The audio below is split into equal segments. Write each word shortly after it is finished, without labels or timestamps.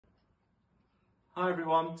Hi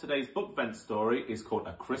everyone, today's book vent story is called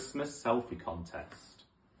A Christmas Selfie Contest.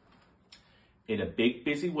 In a big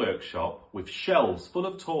busy workshop with shelves full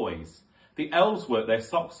of toys, the elves worked their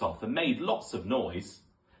socks off and made lots of noise.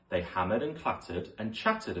 They hammered and clattered and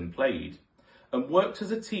chattered and played and worked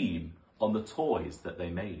as a team on the toys that they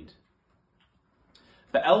made.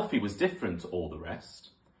 But Elfie was different to all the rest.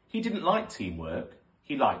 He didn't like teamwork,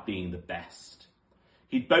 he liked being the best.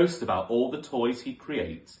 He'd boast about all the toys he'd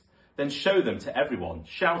create, then show them to everyone,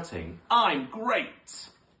 shouting, "I'm great!"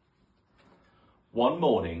 One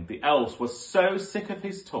morning, the elves were so sick of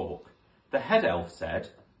his talk, the head elf said,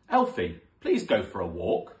 "Elfie, please go for a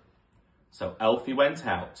walk." So Elfie went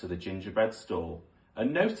out to the gingerbread store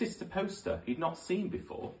and noticed a poster he'd not seen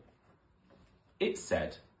before. It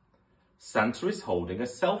said, "Santa is holding a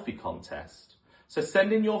selfie contest, so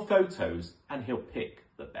send in your photos and he'll pick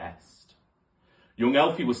the best." Young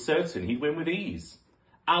Elfie was certain he'd win with ease.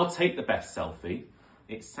 "I'll take the best selfie.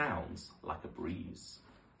 It sounds like a breeze."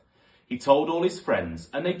 He told all his friends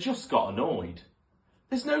and they just got annoyed.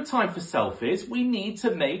 "There's no time for selfies, we need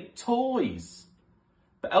to make toys."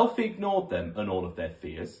 But Elfie ignored them and all of their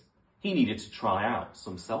fears. He needed to try out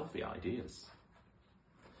some selfie ideas.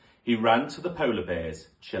 He ran to the polar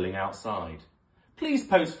bears, chilling outside. "Please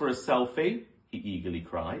pose for a selfie," he eagerly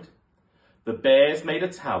cried. The bears made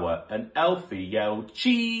a tower and Elfie yelled,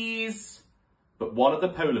 "Cheese!" But one of the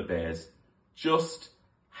polar bears just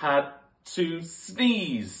had to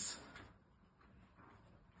sneeze.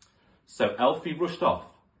 So Elfie rushed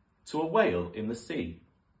off to a whale in the sea.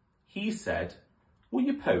 He said, "Will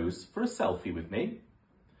you pose for a selfie with me?"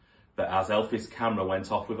 But as Elfie's camera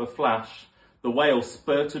went off with a flash, the whale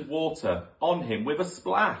spurted water on him with a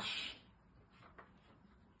splash.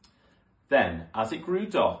 Then, as it grew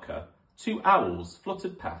darker, 2 owls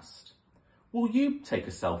fluttered past. "Will you take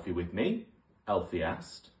a selfie with me?" Elfie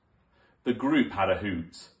asked. The group had a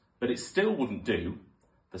hoot, but it still wouldn't do.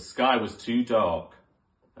 The sky was too dark,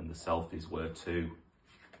 and the selfies were too.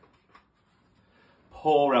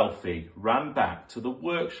 Poor Elfie ran back to the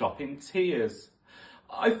workshop in tears.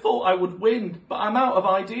 "I thought I would win, but I'm out of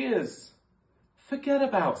ideas." "Forget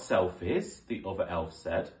about selfies," the other elf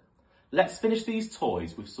said. "Let's finish these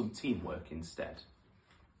toys with some teamwork instead."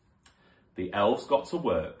 The elves got to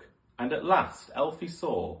work, and at last Elfie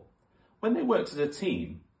saw when they worked as a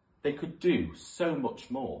team, they could do so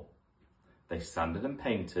much more. They sanded and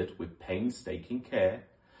painted with painstaking care,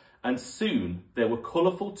 and soon there were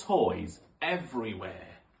colourful toys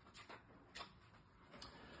everywhere.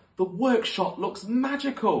 "The workshop looks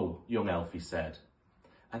magical," young Elfie said.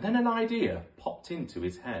 And then an idea popped into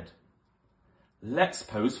his head. "Let's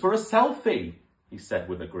pose for a selfie," he said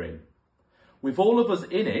with a grin. "With all of us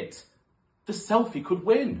in it, the selfie could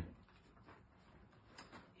win."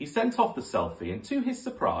 He sent off the selfie and to his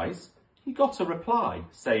surprise, he got a reply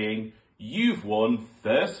saying, "You've won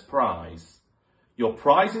first prize. Your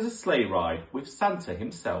prize is a sleigh ride with Santa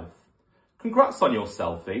himself. Congrats on your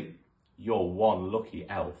selfie. You're one lucky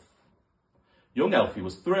elf." Young Elfie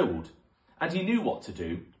was thrilled and he knew what to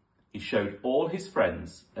do. He showed all his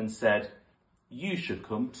friends and said, "You should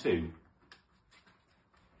come too."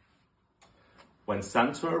 When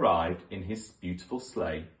Santa arrived in his beautiful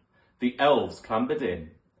sleigh, the elves clambered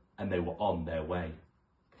in and they were on their way.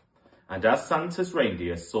 And as Santa's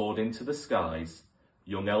reindeer soared into the skies,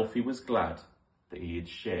 young Elfie was glad that he had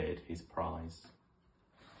shared his prize.